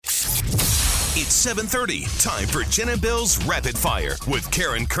It's 7:30. Time for Jen and Bill's Rapid Fire with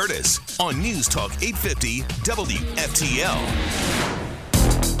Karen Curtis on News Talk 850 WFTL.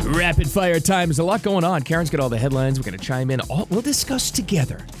 Rapid fire time. There's a lot going on. Karen's got all the headlines. We're going to chime in. We'll discuss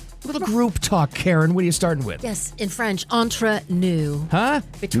together. A little group talk, Karen. What are you starting with? Yes, in French, entre nous. Huh?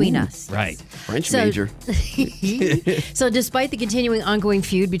 Between us. Right. French major. So despite the continuing ongoing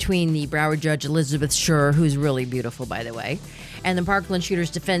feud between the Broward judge Elizabeth Schur, who's really beautiful, by the way, and the Parkland shooter's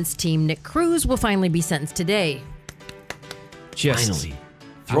defense team, Nick Cruz, will finally be sentenced today. Finally.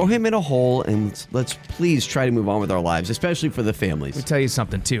 Throw him in a hole and let's please try to move on with our lives, especially for the families. Let me tell you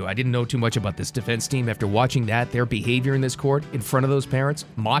something, too. I didn't know too much about this defense team. After watching their behavior in this court in front of those parents,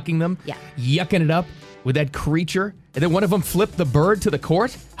 mocking them, yucking it up with that creature, and then one of them flipped the bird to the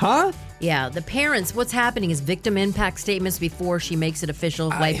court? Huh? Yeah, the parents, what's happening is victim impact statements before she makes it official,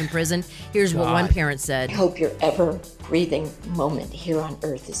 life in prison. Here's what one parent said. I hope your ever-breathing moment here on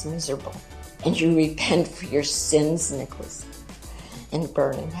earth is miserable, and you repent for your sins, Nicholas, and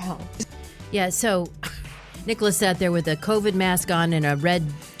burn in hell. Yeah, so Nicholas sat there with a COVID mask on and a red,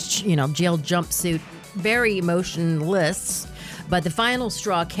 jail jumpsuit, very emotionless. But the final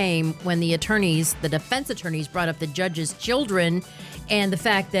straw came when the defense attorneys brought up the judge's children and the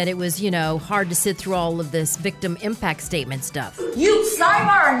fact that it was, hard to sit through all of this victim impact statement stuff. You,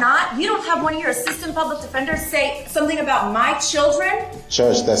 sidebar or not, you don't have one of your assistant public defenders say something about my children?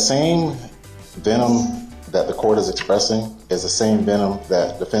 Judge, that same venom that the court is expressing is the same venom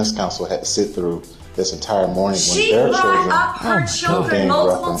that defense counsel had to sit through this entire morning she when their brought children up her children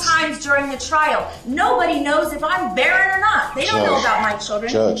multiple times during the trial. Nobody knows if I'm barren or not. They don't know about my children.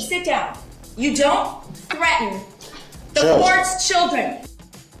 Judge. Sit down. You don't threaten the Judge. court's children.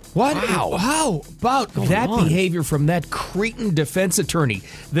 What? Wow. How about that behavior from that cretin defense attorney?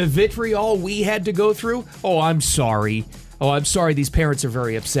 The vitriol we had to go through? Oh, I'm sorry. These parents are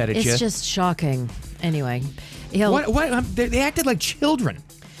very upset at you. It's just shocking. Anyway. They acted like children.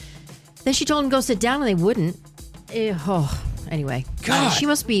 Then she told him to go sit down, and they wouldn't. Anyway. God. She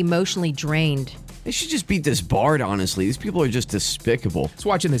must be emotionally drained. They should just beat this Bard, honestly. These people are just despicable. I was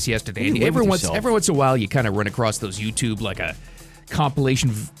watching this yesterday, and live every with once in a while, you kind of run across those YouTube, like a compilation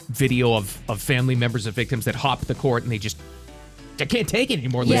video of family members of victims that hop the court, and I can't take it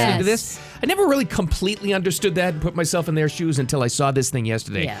anymore listening to this. I never really completely understood that and put myself in their shoes until I saw this thing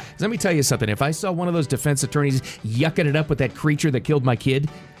yesterday. Yeah. Let me tell you something. If I saw one of those defense attorneys yucking it up with that creature that killed my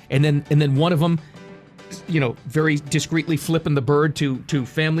kid, and then one of them, very discreetly flipping the bird to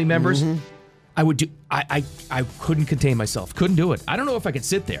family members, I would do. I couldn't contain myself. Couldn't do it. I don't know if I could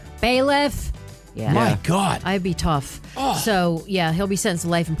sit there. Bailiff. Yeah. My God. I'd be tough. Oh. So, he'll be sentenced to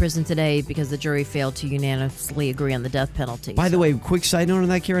life in prison today because the jury failed to unanimously agree on the death penalty. By the way, quick side note on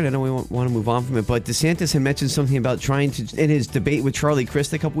that, Karen. I know we want to move on from it, but DeSantis had mentioned something about trying to, in his debate with Charlie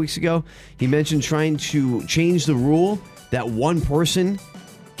Crist a couple weeks ago, he mentioned trying to change the rule that one person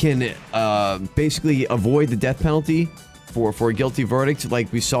can basically avoid the death penalty for a guilty verdict, like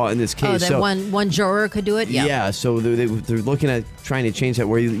we saw in this case. That one juror could do it? Yeah. Yeah, so they're looking at trying to change that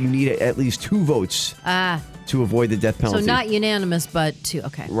where you need at least 2 votes to avoid the death penalty. So not unanimous, but 2.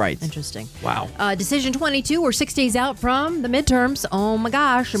 Okay. Right. Interesting. Wow. Decision 22, we're 6 days out from the midterms. Oh, my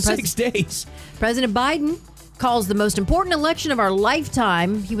gosh. And 6 days. President Biden calls the most important election of our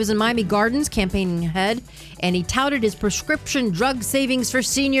lifetime. He was in Miami Gardens campaigning ahead, and he touted his prescription drug savings for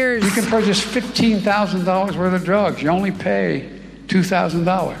seniors. You can purchase $15,000 worth of drugs. You only pay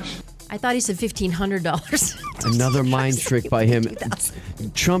 $2,000. I thought he said $1,500. Another mind trick by him.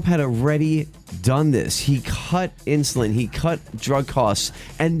 Trump had already done this. He cut insulin. He cut drug costs.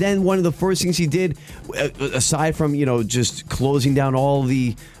 And then one of the first things he did, aside from, just closing down all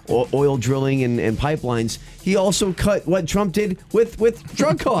the oil drilling and pipelines, he also cut what Trump did with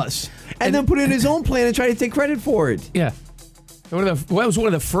drug costs. and then put in his own plan and try to take credit for it. Yeah. That was one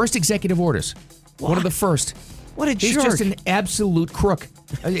of the first executive orders. What? One of the first. What a jerk. He's just an absolute crook.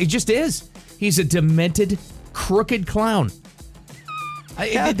 He just is. He's a demented, crooked clown.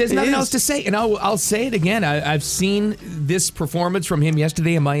 There's nothing else to say. And I'll say it again. I've seen this performance from him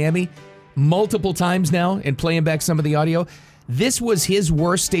yesterday in Miami multiple times now and playing back some of the audio. This was his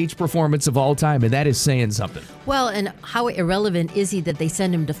worst stage performance of all time, and that is saying something. Well, and how irrelevant is he that they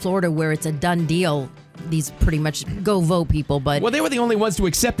send him to Florida where it's a done deal? These pretty much go vote people, but... Well, they were the only ones to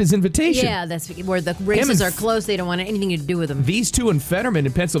accept his invitation. Yeah, that's where the races are close. They don't want anything to do with him. These two and Fetterman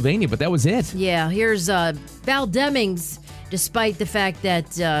in Pennsylvania, but that was it. Yeah, here's Val Demings, despite the fact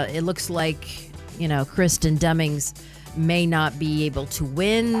that it looks like, Kristen Demings may not be able to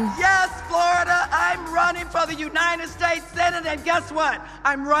win. Yes, Florida, I'm running for the United States Senate, and guess what?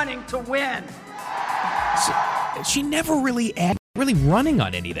 I'm running to win. She never really acted really running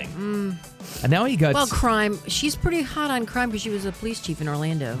on anything. And now he got... Well, crime. She's pretty hot on crime because she was a police chief in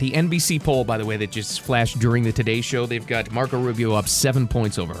Orlando. The NBC poll, by the way, that just flashed during the Today Show, they've got Marco Rubio up 7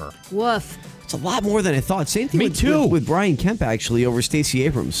 points over her. Woof. It's a lot more than I thought. Same thing Me too. With Brian Kemp, actually, over Stacey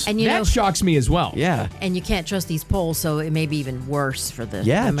Abrams. And that shocks me as well. Yeah. And you can't trust these polls, so it may be even worse for the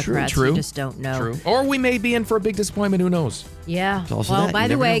Democrats. True. You just don't know. True. Or we may be in for a big disappointment. Who knows? Yeah. Also Well, that. by You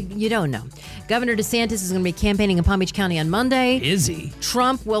the never way, know. you don't know. Governor DeSantis is going to be campaigning in Palm Beach County on Monday. Is he?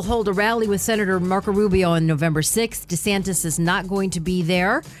 Trump will hold a rally with Senator Marco Rubio on November 6th. DeSantis is not going to be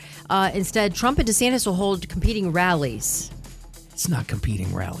there. Instead, Trump and DeSantis will hold competing rallies. It's not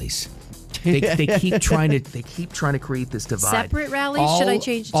competing rallies. They keep trying to create this divide. Separate rallies? Should I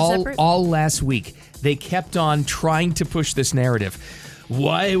change it to separate? All last week, they kept on trying to push this narrative.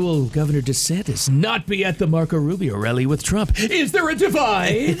 Why will Governor DeSantis not be at the Marco Rubio rally with Trump? Is there a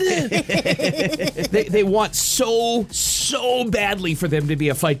divide? they want so badly for them to be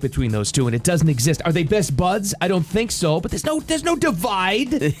a fight between those two, and it doesn't exist. Are they best buds? I don't think so, but there's no divide.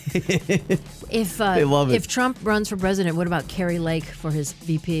 They love it. If Trump runs for president, what about Kari Lake for his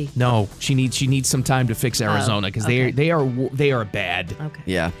VP? No, she needs some time to fix Arizona because they are bad. Okay.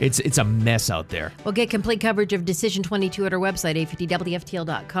 Yeah. It's a mess out there. We'll get complete coverage of Decision 22 at our website, 850WFTL.com.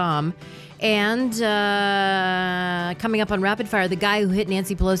 And coming up on Rapid Fire, the guy who hit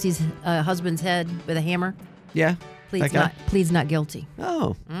Nancy Pelosi's husband's head with a hammer. Yeah. Please not guilty.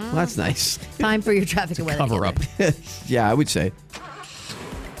 Oh, well, that's nice. Time for your traffic and weather. Cover up. Yeah, I would say.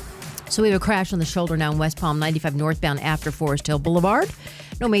 So we have a crash on the shoulder now in West Palm, 95 northbound after Forest Hill Boulevard.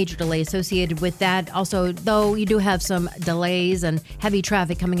 No major delay associated with that. Also, though, you do have some delays and heavy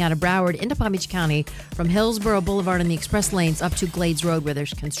traffic coming out of Broward into Palm Beach County from Hillsborough Boulevard and the express lanes up to Glades Road where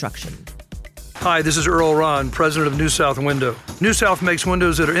there's construction. Hi, this is Earl Ron, president of New South Window. New South makes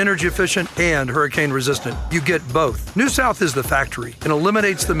windows that are energy efficient and hurricane resistant. You get both. New South is the factory and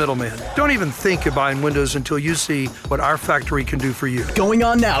eliminates the middleman. Don't even think of buying windows until you see what our factory can do for you. Going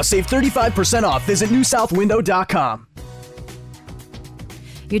on now. Save 35% off. Visit newsouthwindow.com.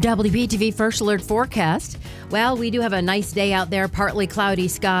 Your WBTV First Alert forecast. Well, we do have a nice day out there, partly cloudy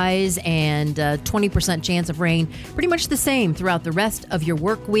skies and 20% chance of rain. Pretty much the same throughout the rest of your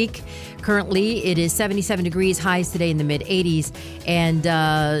work week. Currently, it is 77 degrees, highs today in the mid-80s. And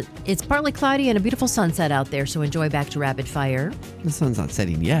it's partly cloudy and a beautiful sunset out there, so enjoy back to Rapid Fire. The sun's not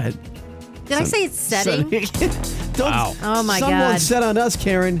setting yet. Did I say it's setting? Wow. Oh, my Sun God. won't set on us,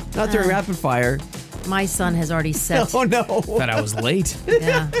 Karen. Not during Rapid Fire. My sun has already set. Oh, no. Thought I was late.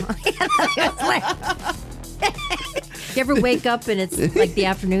 Yeah. You ever wake up and it's like the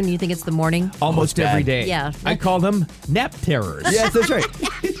afternoon and you think it's the morning? Almost every day. Yeah. I call them nap terrors. Yes, that's right.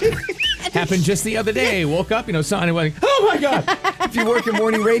 Happened just the other day. Woke up, sun, and went, oh my God. If you work in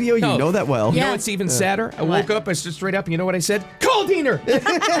morning radio, you know that well. You know what's even sadder? I woke up, I stood straight up, and you know what I said? Call Diener!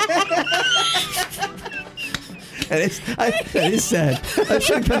 That is sad. That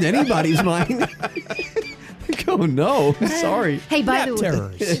shouldn't come to anybody's mind. Oh, no. Sorry. Hey, by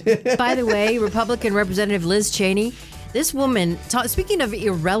the way, Republican Representative Liz Cheney, this woman, speaking of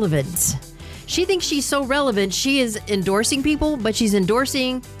irrelevant, she thinks she's so relevant, she is endorsing people, but she's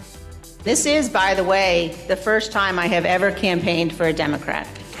endorsing... This is, by the way, the first time I have ever campaigned for a Democrat.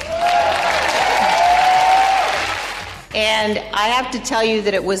 And I have to tell you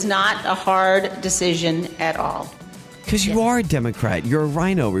that it was not a hard decision at all. Because you are a Democrat. You're a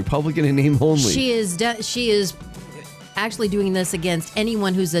rhino, Republican in name only. She is actually doing this against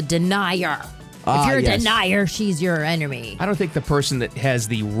anyone who's a denier. If you're a denier, she's your enemy. I don't think the person that has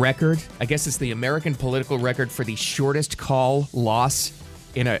the record, I guess it's the American political record for the shortest call loss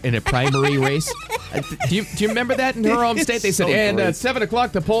in a primary race. Do you remember that in her home state? They said, at 7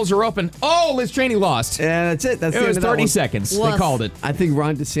 o'clock, the polls are open. Oh, Liz Cheney lost. Yeah, that's it. It was 30 seconds. Woof. They called it. I think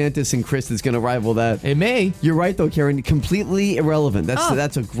Ron DeSantis and Chris is going to rival that. It may. You're right, though, Karen. Completely irrelevant.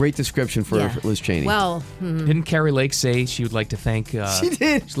 That's a great description for Liz Cheney. Well, didn't Kari Lake say she would like to thank? She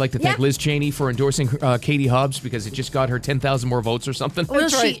did. She'd like to thank Liz Cheney for endorsing Katie Hubbs because it just got her 10,000 more votes or something. Well,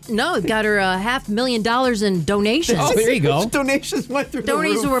 it got her $500,000 in donations. Oh, there you go. Donations went through the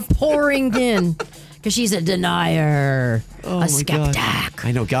Donations roof. were pouring in because she's a denier, a skeptic. God.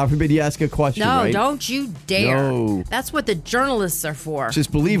 I know. God forbid you ask a question, No, right? don't you dare. No. That's what the journalists are for.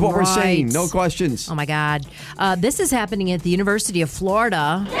 Just believe what we're saying. No questions. Oh, my God. This is happening at the University of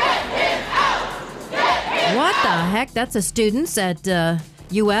Florida. What the heck? That's the students at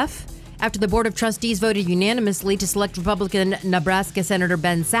UF. After the Board of Trustees voted unanimously to select Republican Nebraska Senator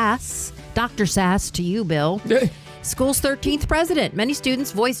Ben Sass. Dr. Sass to you, Bill. School's 13th president. Many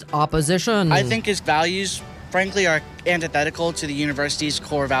students voiced opposition. I think his values frankly are antithetical to the university's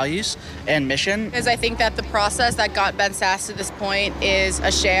core values and mission. Because I think that the process that got Ben Sasse to this point is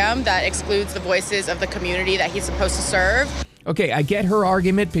a sham that excludes the voices of the community that he's supposed to serve. Okay, I get her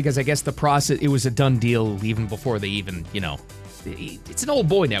argument because I guess the process, it was a done deal even before they even, it's an old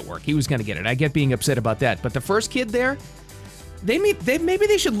boy network. He was going to get it. I get being upset about that. But the first kid there, maybe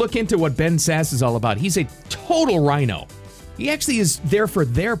they should look into what Ben Sasse is all about. He's a total rhino. He actually is there for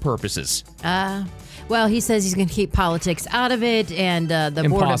their purposes. Well, he says he's going to keep politics out of it, and the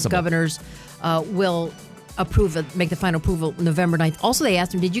Board of Governors will make the final approval November 9th. Also, they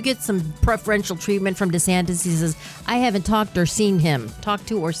asked him, did you get some preferential treatment from DeSantis? He says, I haven't talked to or seen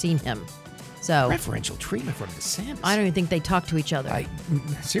him. So preferential treatment from DeSantis? I don't even think they talk to each other.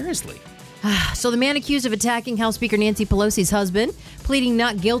 Seriously? So the man accused of attacking House Speaker Nancy Pelosi's husband, pleading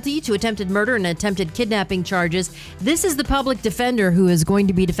not guilty to attempted murder and attempted kidnapping charges. This is the public defender who is going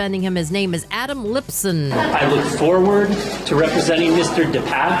to be defending him. His name is Adam Lipson. I look forward to representing Mr.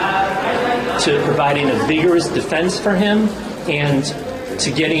 DePape, to providing a vigorous defense for him, and to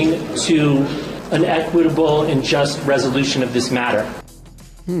getting to an equitable and just resolution of this matter.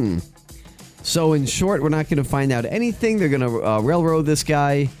 So in short, we're not going to find out anything. They're going to railroad this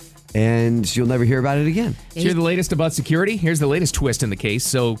guy, and you'll never hear about it again. Did you hear the latest about security? Here's the latest twist in the case.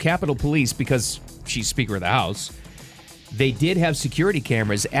 So Capitol Police, because she's Speaker of the House, they did have security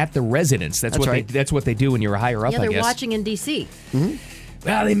cameras at the residence. That's right. That's what they do when you're higher up, I guess. They're watching in D.C. Mm-hmm.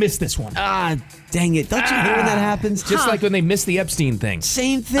 Well, they missed this one. Dang it. Don't you hate when that happens? Just like when they missed the Epstein thing.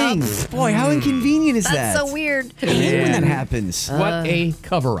 Same thing. Boy, how inconvenient is that? That's so weird. I hate when that happens. What a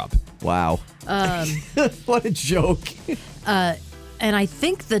cover-up. Wow. What a joke. And I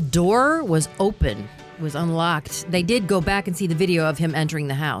think the door was open, was unlocked. They did go back and see the video of him entering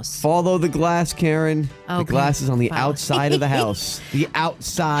the house. Follow the glass, Karen. Okay. The glass is on the outside of the house. The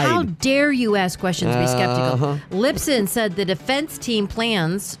outside. How dare you ask questions and be skeptical? Lipson said the defense team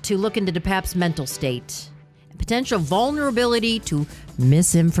plans to look into DePape's mental state and potential vulnerability to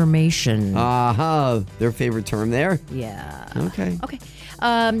misinformation. Their favorite term there? Yeah. Okay.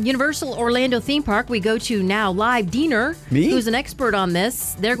 Universal Orlando theme park we go to now live. Diener, who's an expert on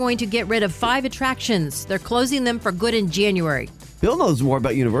this, they're going to get rid of 5 attractions. They're closing them for good in January. Bill knows more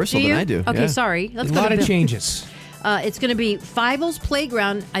about Universal than I do. Okay, sorry. Let's a lot of changes. It's going to be Fievel's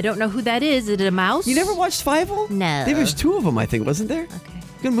Playground. I don't know who that is. Is it a mouse? You never watched Fievel? No. There was 2 of them, I think, wasn't there? Okay.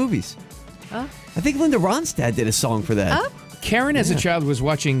 Good movies. Oh. I think Linda Ronstadt did a song for that. Oh. Karen, as a child, was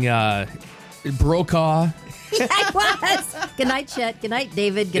watching Brokaw. I was. Good night, Chet. Good night,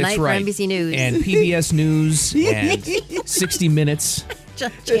 David. Good night for NBC News. And PBS News and 60 Minutes.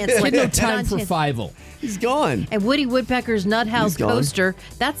 Had no time for Fievel. He's gone. And Woody Woodpecker's Nut House Coaster.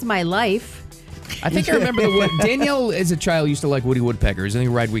 That's my life. I think I remember Danielle, as a child, used to like Woody Woodpecker. Is there any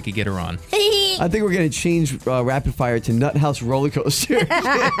ride we could get her on? I think we're going to change Rapid Fire to Nut House Roller Coaster.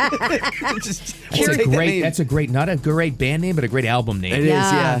 That's a great, not a great band name, but a great album name. It is,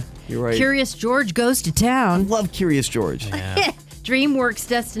 yeah. You're right. Curious George Goes to Town. I love Curious George. Yeah. DreamWorks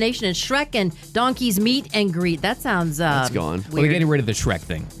Destination and Shrek and Donkey's Meet and Greet. That sounds that's gone. Well, they're getting rid of the Shrek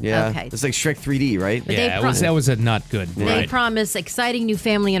thing. Yeah. Okay. It's like Shrek 3D, right? But yeah, that was a not good They ride. promise exciting new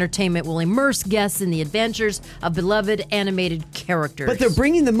family entertainment will immerse guests in the adventures of beloved animated characters. But they're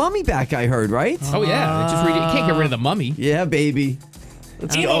bringing the Mummy back, I heard, right? Oh, yeah. You can't get rid of the Mummy. Yeah, baby.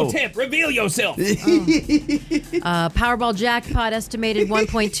 Let's go. Tip, reveal yourself. Powerball jackpot estimated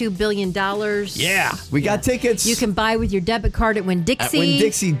 $1.2 billion. Yeah. We got tickets. You can buy with your debit card at Winn-Dixie. At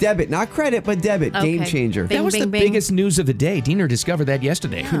Winn-Dixie, debit. Not credit, but debit. Okay. Game changer. Bing, that was bing, the bing. biggest news of the day. Diener discovered that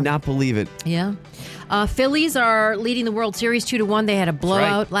yesterday. Could not believe it. Yeah. Phillies are leading the World Series 2-1. They had a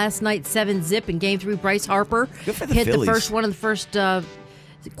blowout last night, 7-zip in Game 3. Bryce Harper Good for the hit Phillies. the first one in the first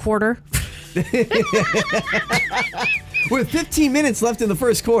quarter. With 15 minutes left in the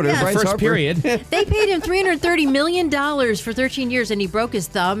first quarter. Yeah. Bryce First Harper. They period. paid him $330 million for 13 years, and he broke his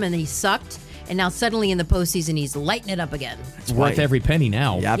thumb, and he sucked. And now suddenly in the postseason, he's lighting it up again. It's worth every penny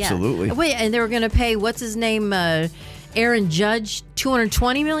now. Yeah, absolutely. Yeah. Wait, and they were going to pay, what's his name, Aaron Judge,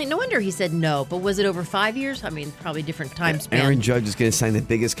 $220 million? No wonder he said no. But was it over 5 years? I mean, probably different time span. Aaron Judge is going to sign the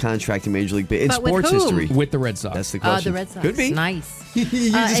biggest contract in Major League Baseball in But with sports whom? history. With the Red Sox. That's the question. The Red Sox. Could be. Nice. You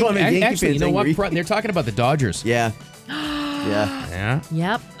just want to make Yankee Actually, fans you know angry. what? They're talking about the Dodgers. Yeah. Yeah.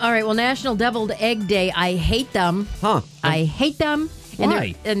 Yep. All right. Well, National Deviled Egg Day. I hate them. Huh. I hate them.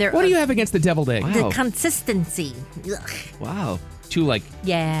 Why? And they're what do you have against the deviled egg? Wow. The consistency. Ugh. Wow. Too,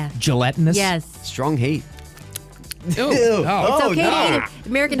 Yeah. gelatinous? Yes. Strong hate. It's okay to eat it.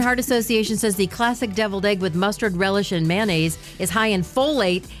 American Heart Association says the classic deviled egg with mustard relish and mayonnaise is high in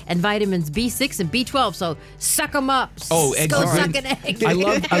folate and vitamins B6 and B12. So suck them up. Eggs Go are suck good. an egg. I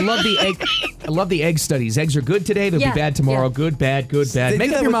love the egg. I love the egg studies. Eggs are good today. They'll be bad tomorrow. Yeah. Good, bad, good, bad.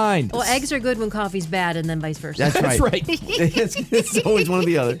 Make up your mind. Well, eggs are good when coffee's bad, and then vice versa. That's right. It's always one or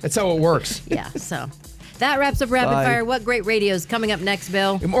the other. That's how it works. Yeah. So that wraps up Rapid Fire. What great radio is coming up next,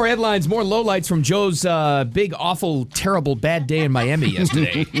 Bill? More headlines, more lowlights from Joe's big, awful, terrible, bad day in Miami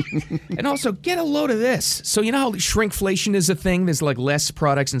yesterday. And also, get a load of this. So you know how shrinkflation is a thing? There's like less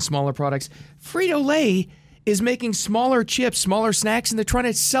products and smaller products. Frito-Lay is making smaller chips, smaller snacks, and they're trying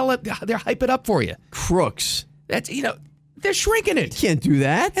to sell it. They're hype it up for you. Crooks. That's, they're shrinking it. You can't do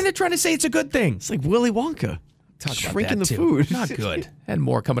that. And they're trying to say it's a good thing. It's like Willy Wonka. Talk about Shrinking that the too. food. Not good. And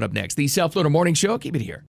more coming up next. The Self-Loader Morning Show. Keep it here.